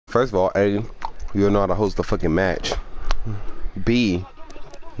First of all, A, you don't know how to host a fucking match. B,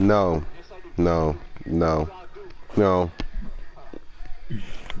 no.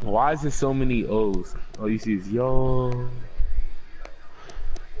 Why is there so many O's? All you see is yo.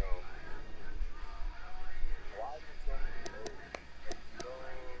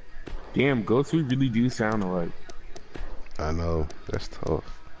 Damn, Ghost, we really do sound alike. I know, that's tough.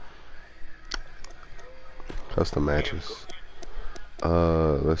 Custom matches.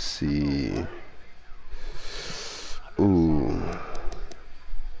 Let's see. Ooh.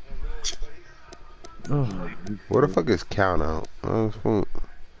 Oh, Where the fuck is count out?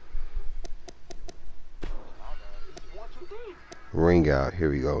 Ring out. Here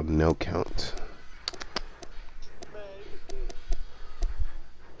we go. No count.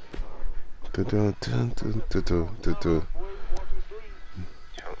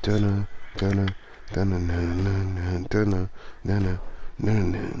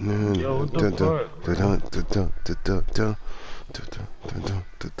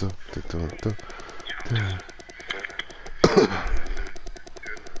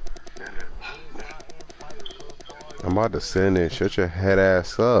 I'm about to send it. Shut your head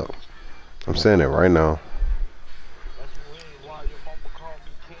ass up. I'm sending it right now.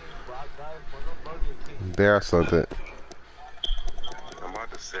 There, I sent it. I'm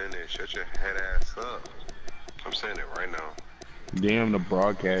about to send it. Shut your head ass up. I'm sending it right now. damn, the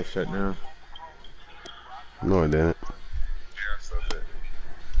broadcast shut down. No, it didn't.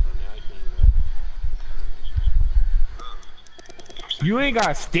 You ain't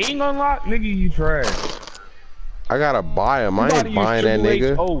got Sting unlocked? Nigga, you trash. I gotta buy him. I ain't buying that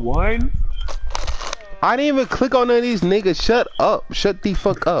nigga. 01? I didn't even click on none of these niggas. Shut up. Shut the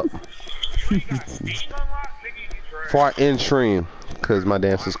fuck up. Before I end stream. Cause my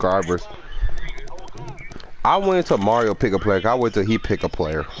damn subscribers. I went to Mario pick a player. I went to he pick a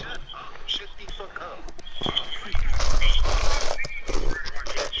player.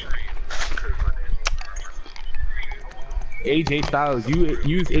 AJ Styles. You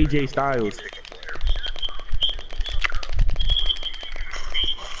use AJ Styles.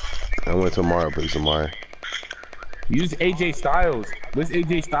 I went to Mario pick somebody. Use AJ Styles. What's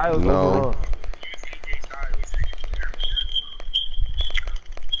AJ Styles No. overall?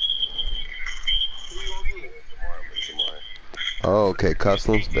 Oh, okay,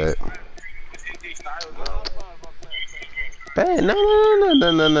 customs, bet. Bet, no,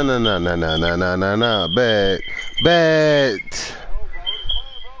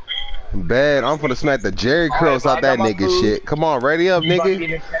 bet. I'm finna smack the Jerry curls out that nigga shit. Come on, ready up,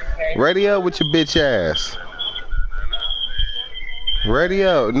 nigga. Ready up with your bitch ass. Ready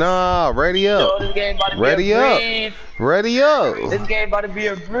up, nah, ready up. Yo, this game about to be Ready a up. breeze. Ready up. This game about to be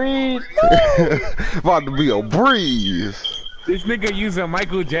a breeze. About to be a breeze. This nigga using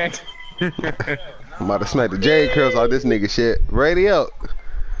Michael Jackson. I'm about to smack the Jerry curls out this nigga shit. Ready up.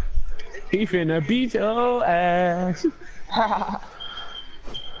 He finna beat your ass.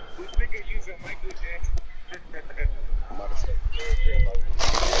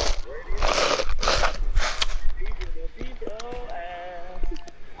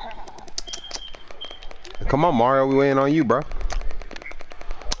 Come on, Mario, we waiting on you, bro.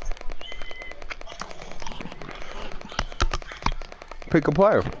 Pick a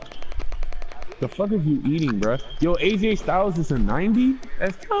player. The fuck is you eating, bro? Yo, AJ Styles is a 90?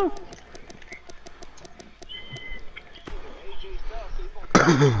 That's tough.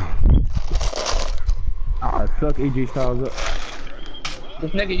 Ah, suck AJ Styles up.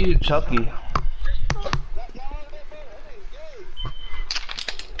 This nigga use Chucky.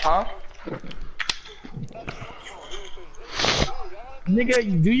 Huh?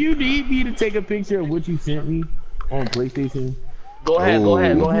 Nigga, do you need me to take a picture of what you sent me on PlayStation? Go ahead, go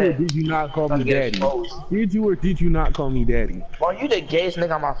ahead, go Or ahead. did you not call me Don't get daddy? exposed. Did you or did you not call me daddy? Well, you the gayest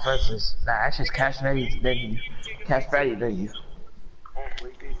nigga on my friends list. Nah, that's just Cash Fatty than you. Cash Fatty than you.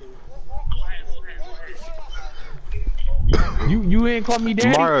 You ain't call me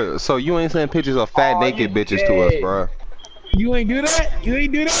daddy? Mario, so you ain't sending pictures of fat naked bitches to us, bro. You ain't do that? You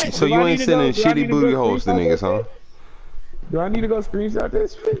ain't do that? So Do you I ain't need to sending do I need shitty to go booty holes to screenshot niggas, that huh? shit? Do I need to go screenshot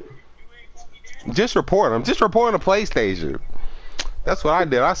this shit? Just report him. Just report on the PlayStation. That's what I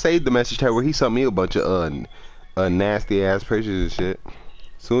did. I saved the message tag where he sent me a bunch of nasty ass pictures and shit.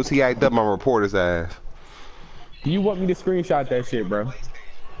 As soon as he act up, I'm gonna report his ass. Do you want me to screenshot that shit, bro?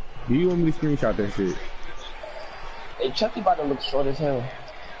 Do you want me to screenshot that shit? Hey, Chucky about to look short as hell.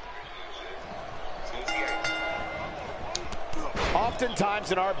 Off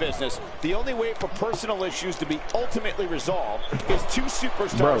Oftentimes in our business, the only way for personal issues to be ultimately resolved is two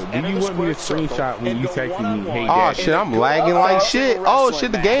superstars. Bro, do you want me to screenshot when you texted me? Hey, oh shit, I'm lagging like shit. Oh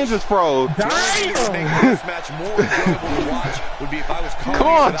shit, the game just froze. Damn! Come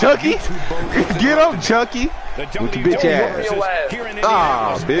on, Chucky. Get up, Chucky. With your bitch ass.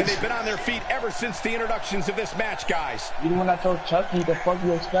 Ah, bitch. They've been on their feet ever since the introductions of this match, guys. Even when I told Chucky, the fuck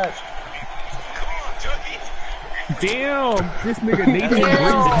you expect? Damn, this nigga Nathan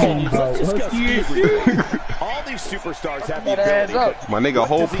brings me, bro. All these superstars have the ability. My nigga,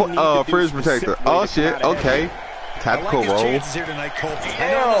 whole fridge protector. Oh shit, okay. Tactical roll. Look at this nigga.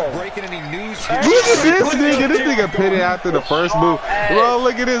 This nigga pitted after the first move. Bro,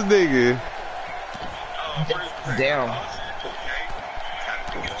 look at this nigga. Damn.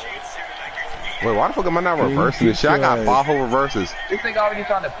 Wait, why the fuck am I not reversing this shit? I got 5 whole reverses. This nigga already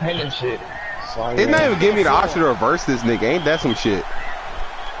trying to pin and shit. It's not even giving me the option to reverse this nigga. Ain't that some shit?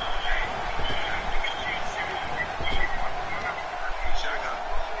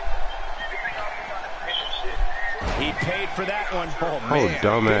 He paid for that one. Oh, man. Oh,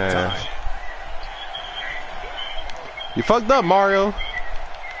 dumbass. You fucked up, Mario.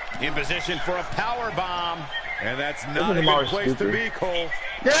 In position for a power bomb. And that's not a good place to be, Cole.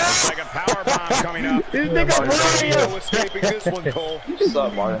 Yeah. Looks like a power bomb coming up. This nigga No escaping this one, Cole. What's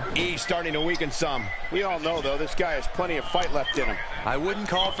up, Mario? He's starting to weaken some. We all know, though, this guy has plenty of fight left in him. I wouldn't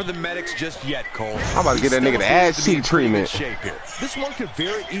call for the medics just yet, Cole. I'm about to get that nigga the ass cheek treatment. This one could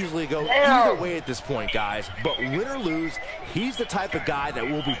very easily go either way at this point, guys. But win or lose, he's the type of guy that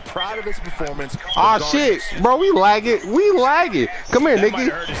will be proud of his performance. Oh shit, bro, we lag it. We lag it. Come here, that nigga. Might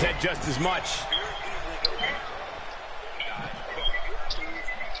hurt his head just as much.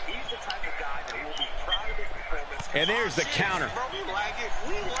 And there's the counter.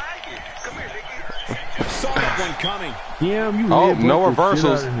 Saw that one coming. Damn, you no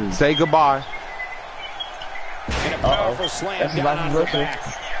reversals. Say goodbye. And a powerful slam down on the back.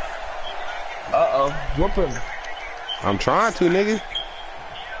 Whoop him. I'm trying to, nigga.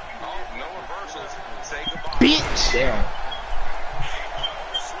 Bitch. Damn.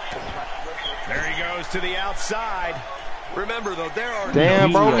 There he goes to the outside. Remember, though, there are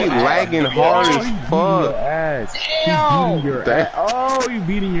damn, bro, he lagging hard as fuck. Damn. He's beating your ass. Oh, you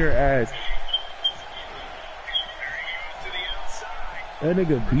beating your ass. That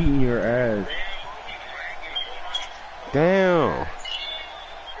nigga beating your ass. Damn.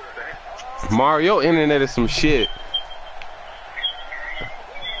 Mario, internet is some shit.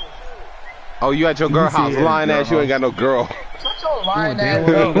 Oh, you at your girl house lying ass. You ain't got no girl. Shut your lying ass.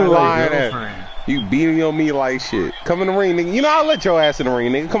 Lying ass. You beating on me like shit. Come in the ring, nigga. You know I'll let your ass in the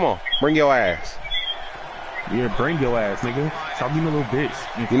ring, nigga. Come on, bring your ass. Yeah, bring your ass, nigga. Stop being a little bitch.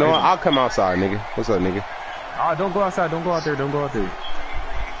 You know what? I'll come outside, nigga. What's up, nigga? Ah, don't go outside. Don't go out there. Don't go out there.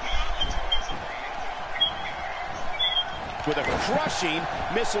 With a crushing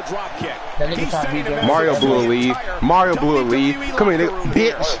missile drop kick. Mario blew a lead. Mario blew a lead. Come here, nigga.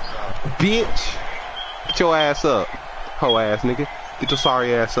 Bitch. Bitch. Get your ass up. Hoe ass, nigga. Get your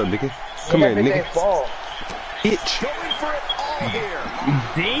sorry ass up, nigga. Come here, nigga. Bitch. Going for it all here.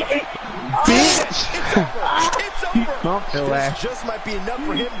 Bitch. It's over. This just might be enough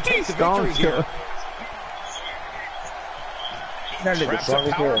for him to take the victory here. Perhaps a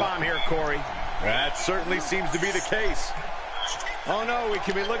powerbomb here, Corey. That certainly seems to be the case. Oh no, we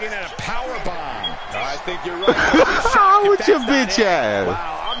could be looking at a power bomb. I think you're right. With your bitch ass.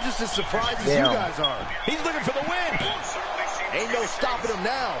 Wow, I'm just as surprised as you guys are. He's looking for the win. Ain't no stopping him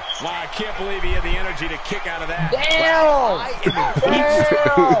now. Wow, I can't believe he had the energy to kick out of that. Damn!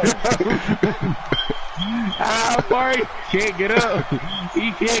 Ah, Corey can't get up.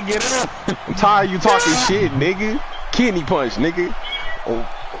 He can't get up. I'm tired of you talking shit, nigga. Kidney punch, nigga. Oh,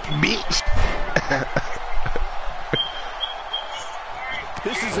 bitch.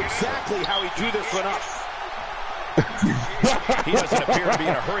 This is exactly how he drew this one up. He doesn't appear to be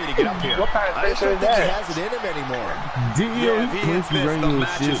in a hurry to get up here. What kind of I fish don't is think he that? has it in him anymore. Damn, if he hits he this, ran the your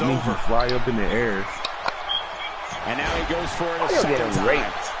match shit, is make you over. fly up in the air. And now he goes for it a You're second getting time.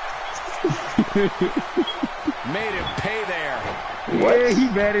 raped. Made him pay there. What? Yeah, he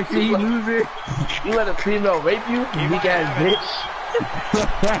mad at you losing. You let a female rape you? You weak ass bitch.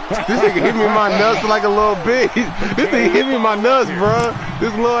 This nigga hit me in my nuts like a little bitch. This nigga hit me in my nuts, bro.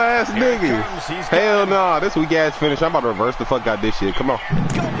 This little ass nigga. Hell nah, this weak ass finish. I'm about to reverse the fuck out this shit. Come on.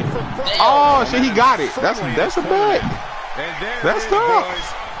 Oh shit, he got it. That's a bet. That's tough.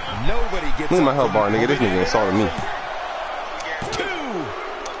 Nobody gets Look at my health bar, nigga. This nigga insulted me.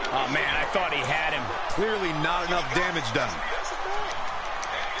 Oh man, I thought he had him. Clearly not enough damage done.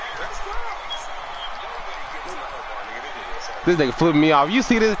 This nigga flipping me off. You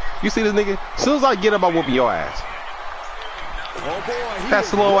see this? You see this nigga? As soon as I get up, I'm whooping your ass. Oh boy, That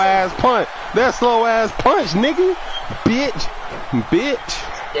slow ass punch. That slow ass punch, nigga. Bitch. Bitch.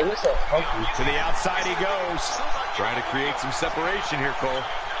 They were so funky. to the outside he goes. Trying to create some separation here, Cole.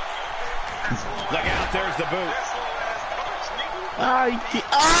 Look out, there's the boot.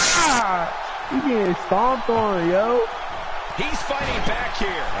 You getting stomped on, yo. He's fighting back here.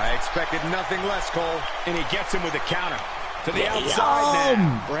 I expected nothing less, Cole. And he gets him with a counter. To the outside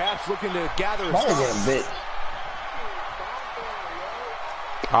now. Perhaps looking to gather his Mario thoughts. getting bit.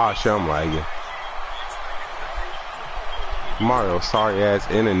 Oh, shit, I'm lagging. Mario, sorry ass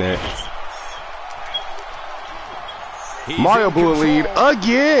internet. He's Mario in blew a lead control.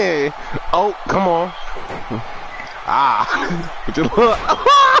 again. Oh, come on. But you look.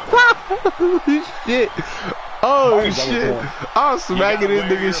 Shit. Oh shit. I was smacking this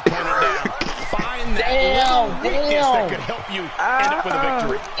nigga shit. Find that Damn, little weakness damn. that could help you end up with a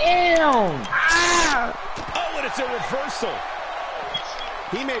victory. Damn. Oh, and it's a reversal.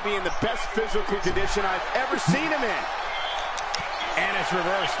 He may be in the best physical condition I've ever seen him in. And it's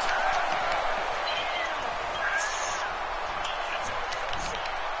reversed.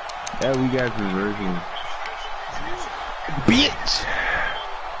 Yeah, we got reversion. Bitch.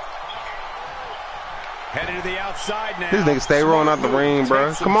 Headed to the outside now. This nigga stay rolling out the ring,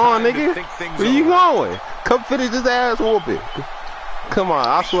 bro. Come on, nigga. Where you going? Come finish this ass whooping. Come on,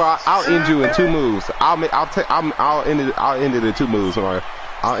 I swear I'll end you in 2 moves. I'll end it in 2 moves, alright.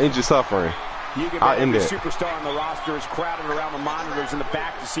 I'll end your suffering. You can I'll bet end every it. superstar on the roster is crowded around the monitors in the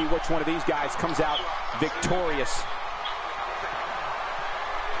back to see which one of these guys comes out victorious.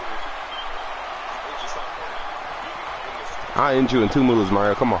 I'll end you in 2 moves,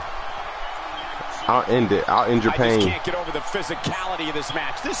 Mario. Come on. I'll end it. I'll end your I pain. just can't get over the physicality of this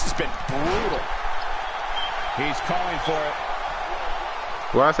match. This has been brutal. He's calling for it.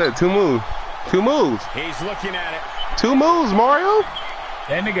 Well, I said 2 moves. 2 moves. He's looking at it. 2 moves, Mario.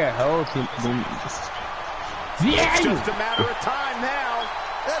 That nigga held him. It's just a matter of time now.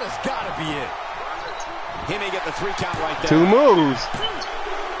 That has got to be it. He may get the 3 count right there. 2 moves.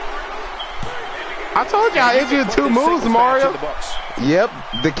 I told you I ended you in 2 moves, Mario. Yep,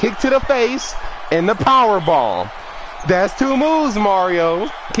 the kick to the face and the power bomb. That's 2 moves, Mario.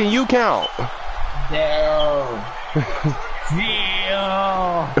 Can you count? Damn.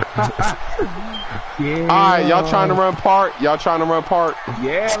 Yeah. Alright, y'all trying to run part? Y'all trying to run part?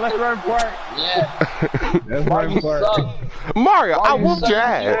 Yeah, let's run part. Yeah. Let's Why run you part. suck? Mario, Why I you whooped suck? your You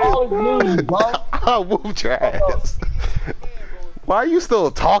ass. always lose, bro. I whooped your ass. Why are you still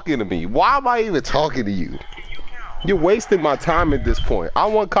talking to me? Why am I even talking to you? You're wasting my time at this point. I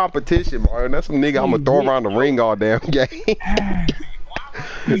want competition, Mario. That's some nigga I'm gonna throw around the ring all damn game.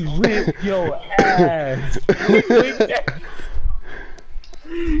 He whipped your ass. He whipped that.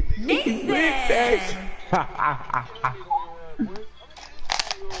 He whipped that.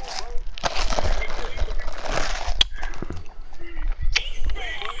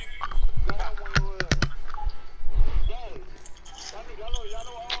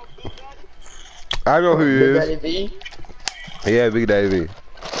 I know who he Big is. Daddy V. Yeah, Big Daddy V.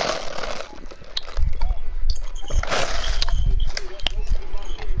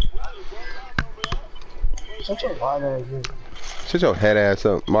 Shut your wide ass in. Shut your head ass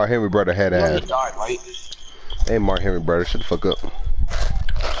up. Mark Henry brother head You know ass. he died, right? Hey, Mark Henry brother, shut the fuck up.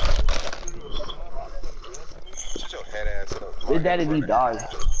 Shut your head ass up. Big Daddy V died.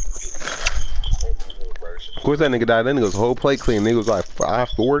 Of course that nigga died. That nigga was whole plate clean. Nigga was like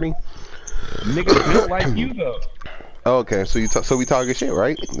 540. Nigga built like you though. Oh, okay, so so we talking shit,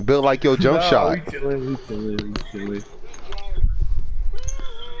 right? Built like your jump shot. We chillin'.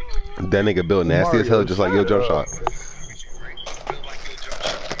 That nigga built nasty as hell, Mario, just like your jump shot.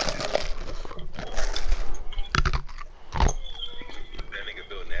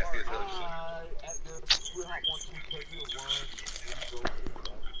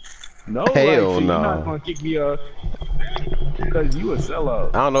 No, Hell like, shit, no. You're not gonna kick me up because you a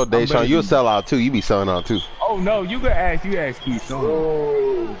sellout. I don't know, Deshaun. You a sellout too. You be selling out too. Oh no, you ask Keith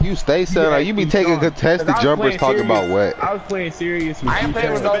Sean. You stay selling out. You be taking contested jumpers talking about what? I was playing serious with I ain't you,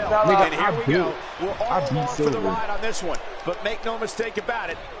 playing with Sean. no sellout. And here we go. We're all I beat along for the Silver. ride on this one. But make no mistake about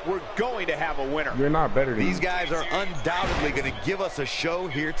it, we're going to have a winner. You're not better than These me. guys are undoubtedly going to give us a show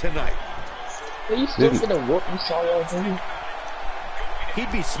here tonight. Are you still gonna whoop you saw your thing?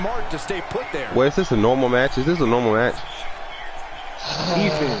 He'd be smart to stay put there. Wait, is this a normal match? Is this a normal match?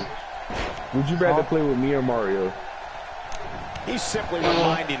 Ethan, would you rather play with me or Mario? He's simply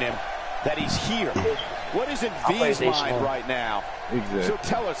reminding him that he's here. What is in I'll play V's this mind one. right now? Exactly. So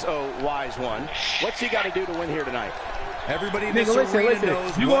tell us, oh wise one, what's he got to do to win here tonight? Everybody in Nigga, this listen, arena listen.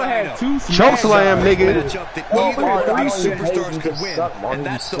 knows You what gonna I have know. 2 Choke snag slam, guards. nigga. Matchup that either one of these superstars could win, and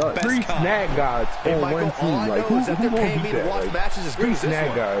that's the best 3 kind. snag guards Hey, on Michael, one all team. I Like, know is that who they're gonna paying me beat to that? watch Like, matches as good 3 as this snag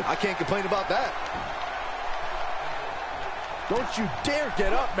one. guards. I can't complain about that. Don't you dare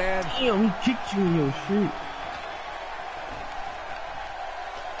get up, man. Damn, he kicked you in your shit.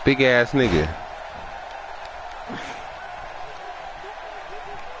 Big ass nigga.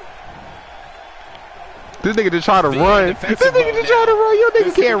 This nigga just try to run. This nigga just try to run. Your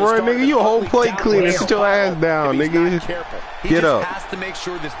nigga can't run, nigga. You a whole plate cleaner. Sit your ass down, nigga. Get up.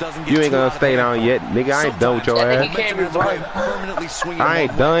 You ain't gonna stay down yet, nigga. I ain't done with your ass. I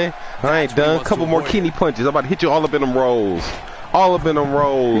ain't done. I ain't done. Couple more kidney punches. I'm about to hit you all up in them rolls. All up in them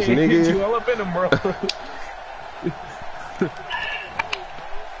rolls, Hit you nigga. all up in them, bro.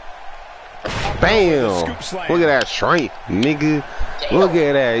 Bam. Look at that strength, nigga. Look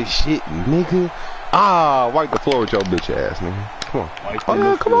at that shit, nigga. Ah, wipe the floor with your bitch ass, nigga. Come on. Oh,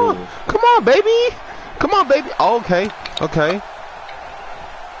 yeah, come on. Come on, baby. Come on, baby. Oh, okay. Okay.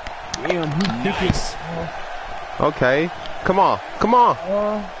 Damn, he Nice. Okay. Come on. Come on.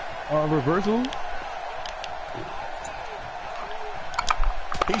 Reversal.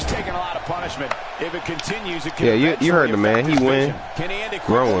 He's taking a lot of punishment. If it continues, it can Yeah, you heard the man. He win. Can he end it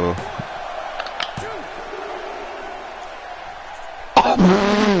Run quickly? with him. Oh,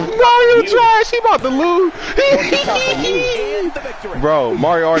 Mario trash. He about to lose. Bro,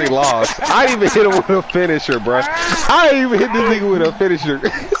 Mario already lost. I didn't even hit him with a finisher, bro. I didn't even hit this nigga with a finisher.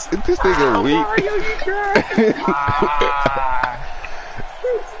 This nigga weak.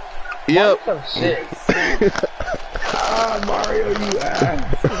 Yep. Oh, shit. Mario, you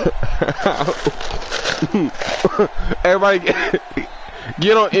ass. Everybody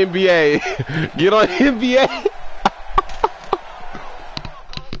get on NBA. Get on NBA.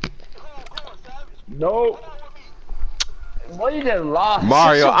 No. What you just lost?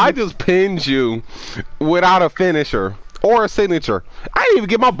 Mario, I just pinned you without a finisher or a signature. I didn't even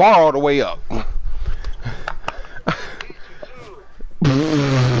get my bar all the way up.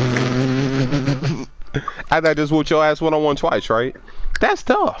 I just whooped your ass one-on-one twice, right? That's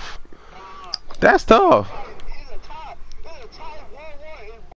tough. That's tough.